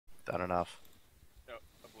Done enough. No,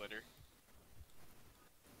 oblitter.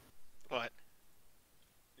 What?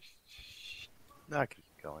 No, I can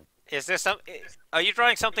keep going. Is there some? Are you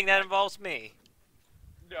drawing something that involves me?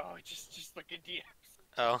 No, just look at DMs.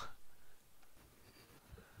 Oh.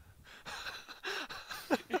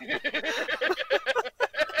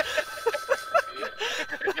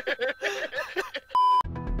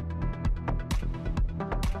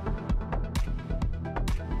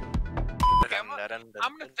 Okay,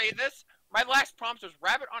 I'm gonna say this. My last prompt was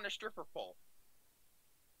rabbit on a stripper pole.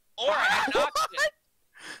 Or I had an option.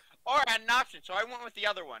 Or I had an option, so I went with the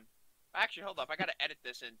other one. Actually, hold up. I gotta edit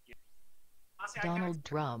this in. Donald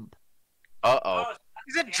Trump. Uh-oh.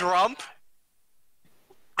 Is it Drump?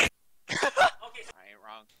 I ain't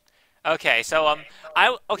wrong. Okay, so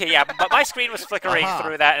yeah, but my screen was flickering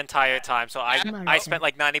through that entire time, so I spent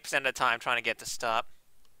like 90% of the time trying to get to stop.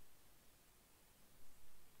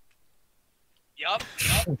 Yup.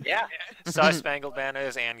 Yeah. Star Spangled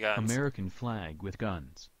Banners and guns. American flag with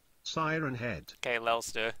guns. Siren head. Okay,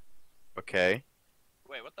 Lelster. Okay.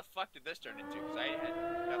 Wait, what the fuck did this turn into? Because I had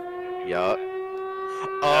nothing to do with Yup. that.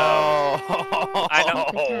 Oh! I know.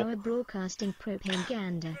 The Tower Broadcasting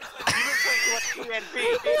propaganda.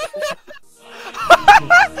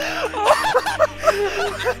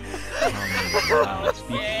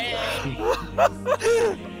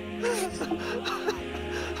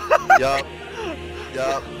 Yup.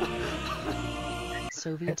 Yup.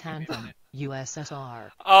 Soviet anthem. USSR.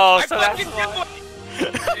 Oh, so that's why.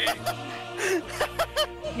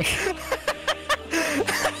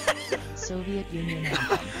 Soviet Union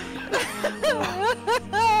anthem.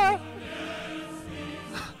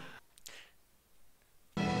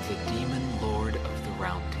 The Demon Lord of the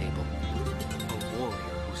Round Table. A warrior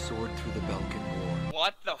who soared through the Balkan War.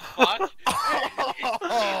 What the fuck?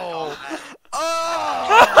 Oh!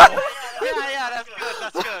 Oh! Yeah, that's good,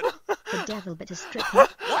 that's good. The devil but a stripper.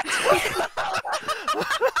 What?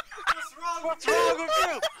 What's wrong with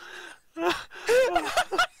you?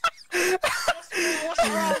 What's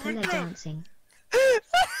wrong with you? Dancing.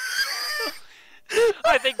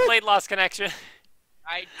 I think Blade lost connection.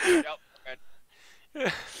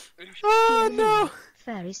 Oh no!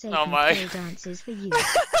 Fairy Satan Oh my. pole dances for you.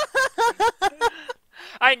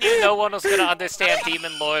 I knew no one was gonna understand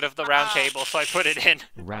Demon Lord of the Round Table, so I put it in.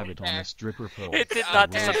 Rabbit on a stripper pole. It did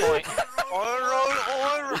not disappoint.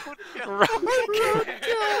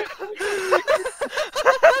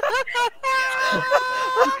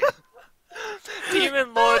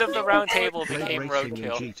 Demon Lord of the Round Table became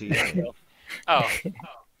roadkill. Oh.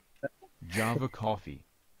 Java coffee.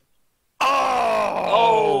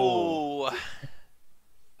 Oh.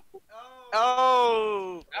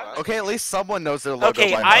 Oh! Okay, at least someone knows their logo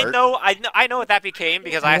Okay, by I heart. know what that became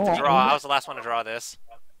because I have to draw. I was the last one to draw this.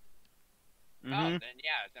 Oh, then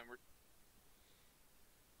yeah, then we're.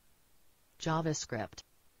 JavaScript.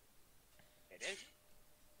 It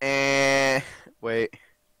is. Wait.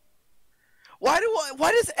 Why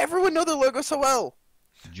does everyone know their logo so well?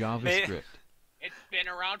 JavaScript. It's been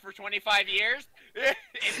around for 25 years.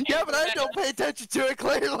 Yeah, but I don't pay attention to it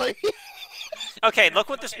clearly. Okay, look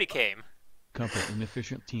what this became. Couple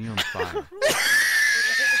inefficient teen on fire.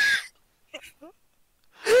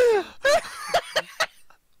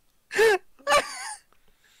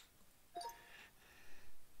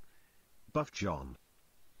 Buff John.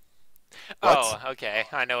 Oh, okay.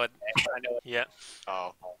 I know it. Yeah.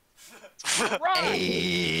 Oh.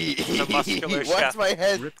 Hey. The muscular Why's chef. my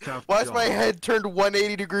head? Why's my head turned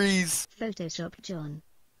 180 degrees? Photoshop John.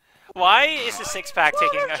 Why is the six-pack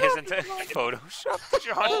taking his into Photoshop?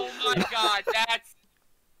 John? Oh my god, that's.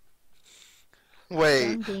 Wait.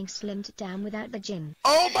 John being slimmed down without the gym.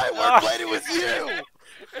 Oh my word, Blade, it was you!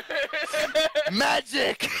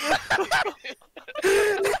 Magic!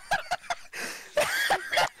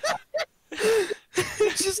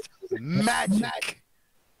 Just magic!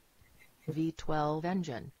 V12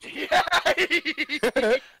 engine.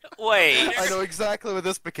 Wait. I know exactly what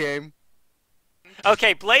this became.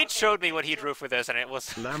 Okay, Blade showed me what he drew for this, and it was...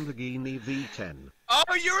 Lamborghini V10. Oh,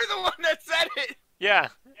 you were the one that said it! Yeah.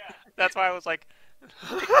 That's why I was like...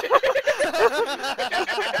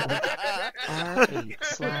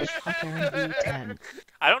 R8/V10.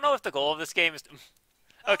 I don't know if the goal of this game is...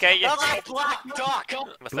 Okay, yeah. That's a black duck!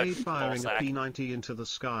 What's Blade that? firing a Ballsack. P90 into the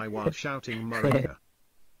sky while shouting Maria.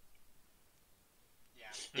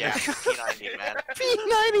 Yeah, P90, man.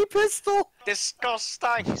 P90 pistol!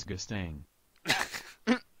 Disgusting! Disgusting.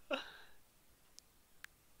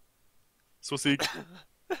 Swissy.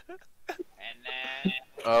 And then.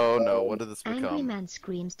 Oh no, what did this Angry become? man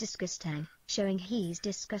screams disgusting, showing he's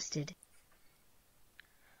disgusted.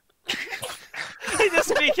 It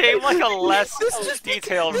just became like a less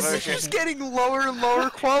detailed This is version. just getting lower and lower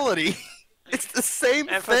quality. It's the same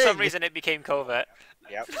And thing. for some reason it became covert.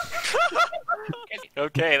 Yep.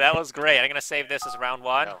 Okay, that was great. I'm gonna save this as round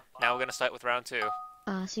 1. No. Now we're gonna start with round 2.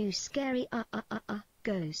 Ah, so scary.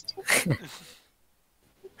 Ghost.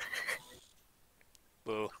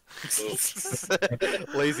 Boo.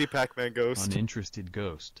 Lazy Pac-Man ghost. Uninterested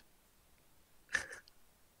ghost.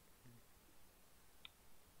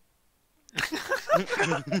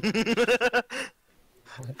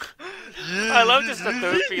 I love just the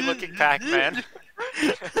goofy looking Pac-Man.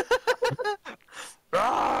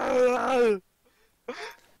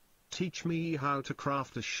 Teach me how to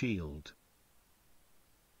craft a shield.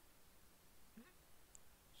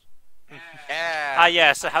 Yeah. Ah,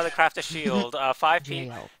 yeah, so how to craft a shield. 5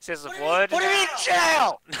 Jail. pieces of wood. What do you mean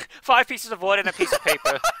jail? 5 pieces of wood and a piece of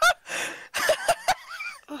paper.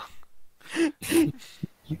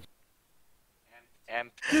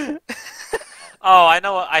 Oh, I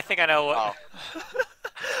know. I think I know what.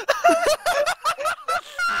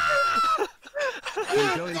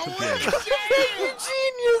 We're going to jail.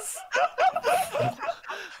 Genius.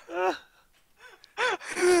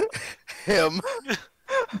 Him.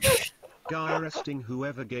 Guy arresting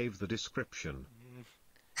whoever gave the description.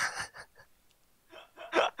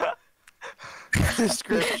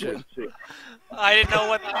 Description. I didn't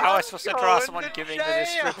know how I was supposed to draw someone giving the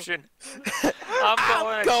description. I'm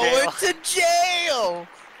going to jail. To jail.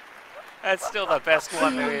 That's still the best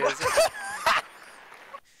one there is.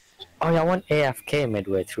 Oh, yeah, I want AFK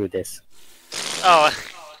midway through this. Oh,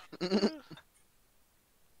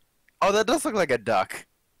 Oh, that does look like a duck.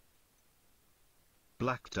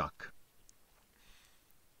 Black duck.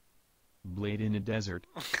 Blade in a desert.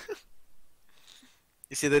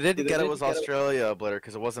 You see, they didn't get it was Australia, Blitter,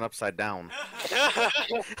 because it wasn't upside down.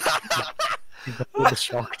 Blade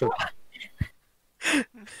shocked.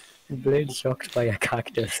 Blade shocked by a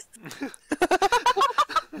cactus.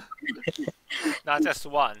 not just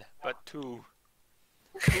one, but 2.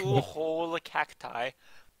 2 whole cacti.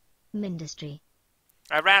 Mindustry.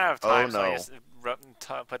 I ran out of time, Oh, so I no. just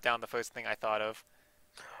put down the first thing I thought of.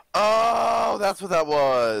 Oh, that's what that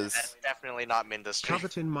was. That's definitely not Mindustry.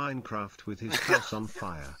 Covet in Minecraft with his house on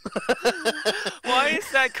fire. Why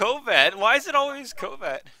is that covert? Why is it always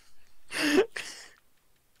covert?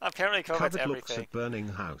 Apparently covert's Covet looks everything. at burning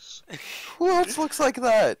house. Who else looks like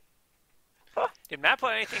that? Did Matt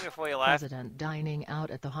put anything before you left? President dining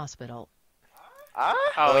out at the hospital. Ah?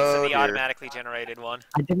 Oh, it's Oh, the dear. automatically generated one.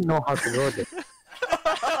 I didn't know how to load it.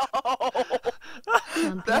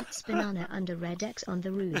 Trumpets banana under red X on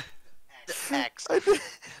the roof. X. I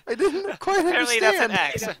didn't quite Apparently understand.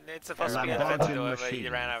 that's an X. It's supposed to be a Lamborghini defensive door, but machine.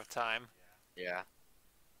 you ran out of time. Yeah.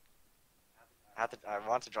 I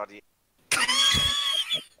want to draw the.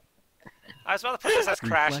 I was about to put this as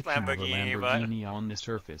Crash Reflection of a Lamborghini, but... Lamborghini on the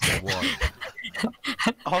surface of water.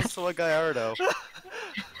 Also a Gallardo.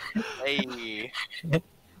 Hey.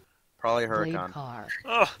 Probably Blade Huracan. car.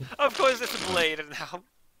 Oh, of course it's a Blade now.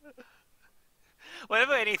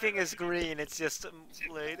 Whenever anything is green, it's just a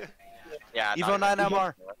Blade. Yeah. Evo 9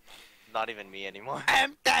 MR. Not even me anymore.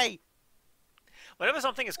 Empty! Whenever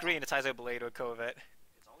something is green, it's either Blade or Covert.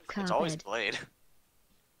 It's always Carpet. Blade.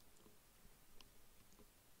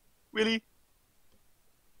 Willy.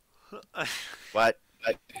 What?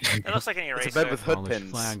 It looks like an eraser. It's a bed with hood Polished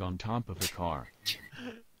pins. flag on top of a car.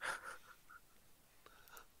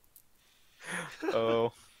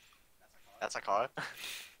 Oh. That's a car.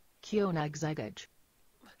 Kionag Zegage.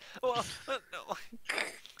 Well, no.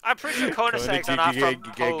 I'm pretty sure Koenigseggs are not from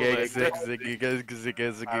Poland.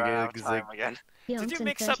 Time again. Did you Beyonce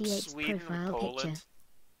mix up 38's Sweden with profile picture. Poland?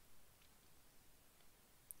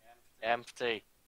 Empty.